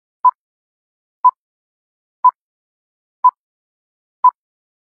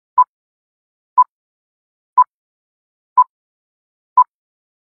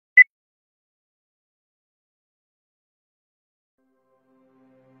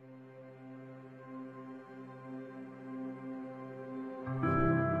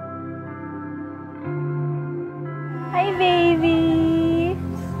Hi, baby!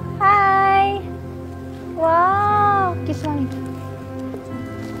 Hi! Wow! Kiss mommy.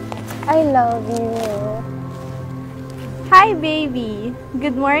 I love you. Hi, baby!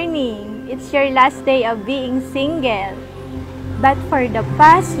 Good morning! It's your last day of being single. But for the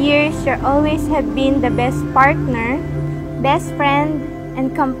past years, you always have been the best partner, best friend,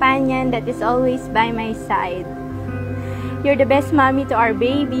 and companion that is always by my side. You're the best mommy to our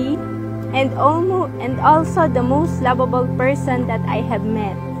baby, and also the most lovable person that I have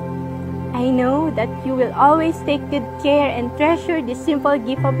met. I know that you will always take good care and treasure this simple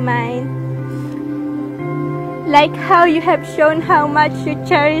gift of mine. Like how you have shown how much you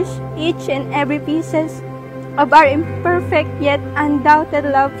cherish each and every pieces of our imperfect yet undoubted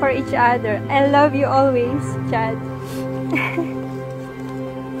love for each other. I love you always, Chad.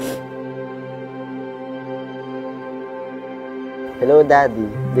 Hello, Daddy.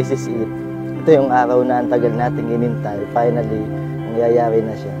 This is it. Ito yung araw na ang tagal nating inintay. Finally, nangyayari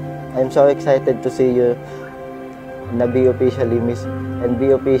na siya. I'm so excited to see you na be officially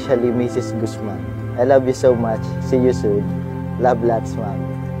Mrs. Guzman. I love you so much. See you soon. Love lots, Mami.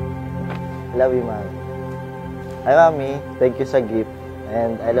 Love you, Mami. Hi, Mami. Thank you sa gift.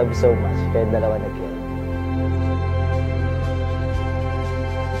 And I love you so much. Kayong dalawa na kayo.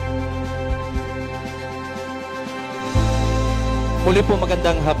 Muli po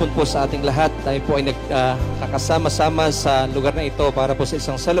magandang hapon po sa ating lahat. Tayo po ay nakasama-sama sa lugar na ito para po sa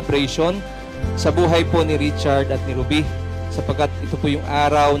isang celebration sa buhay po ni Richard at ni Ruby, sapagkat ito po yung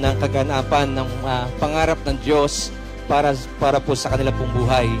araw ng kaganapan ng pangarap ng Diyos para po sa kanila pong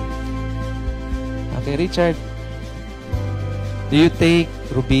buhay. Okay, Richard, do you take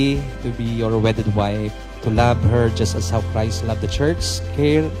Ruby to be your wedded wife, to love her just as how Christ loved the church,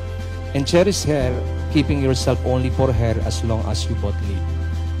 care and cherish her, keeping yourself only for her as long as you both live?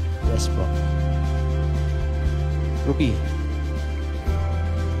 Yes, po. Ruby,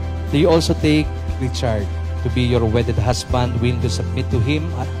 do you also take Richard to be your wedded husband, willing to submit to him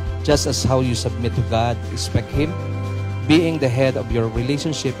just as how you submit to God, respect him, being the head of your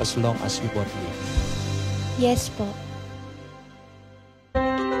relationship as long as you both live? Yes, po.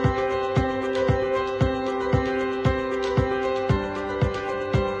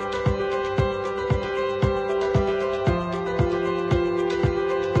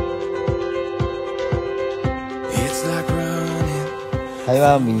 Hi,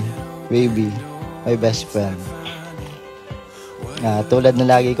 Mami, baby, my best friend. Tulad na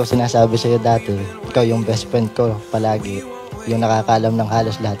lagi ko sinasabi sa'yo dati, ikaw yung best friend ko palagi. Yung nakakaalam ng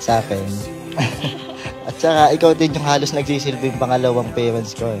halos lahat sa akin. At saka, ikaw din yung halos nagsisilbing pangalawang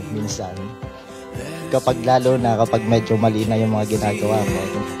parents ko minsan. Lalo na kapag medyo mali na yung mga ginagawa ko.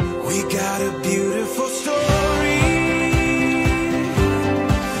 We got a beautiful story.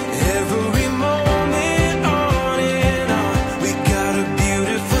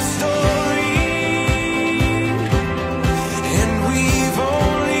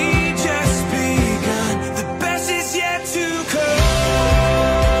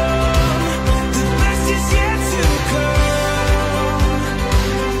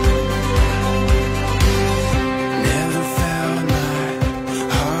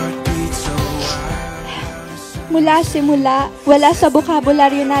 Mula simula, wala sa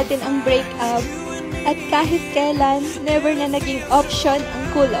bokabularyo natin ang break up. At kahit kailan, never na naging option ang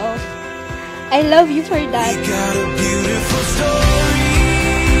cool off. I love you for that. We got a beautiful story.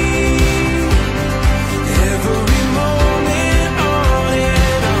 Every moment on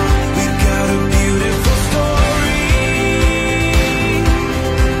and on. We got a beautiful story.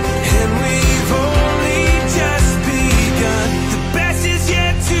 And we've only just begun. The best is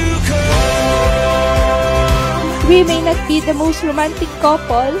yet to come. We may not be the most romantic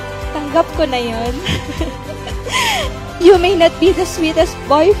couple, tanggap ko na yun. You may not be the sweetest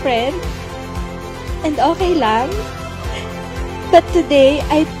boyfriend, and okay lang. But today,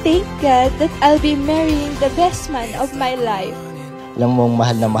 I thank God that I'll be marrying the best man of my life. Alam mong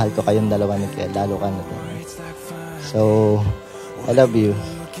mahal na mahal ko kayong dalawa ni Kel, lalo ka na to. So, I love you.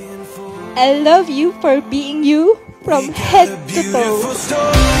 I love you for being you from head to toe.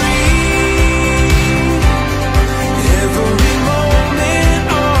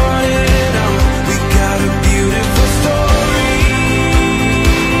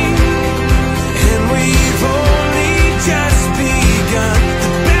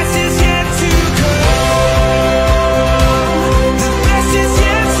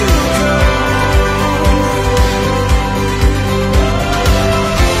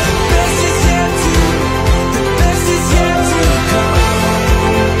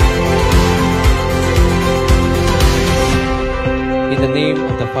 In the name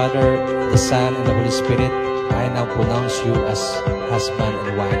of the Father, the Son, and the Holy Spirit, I now pronounce you as husband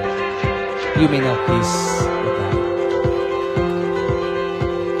and wife. You may now kiss the bride.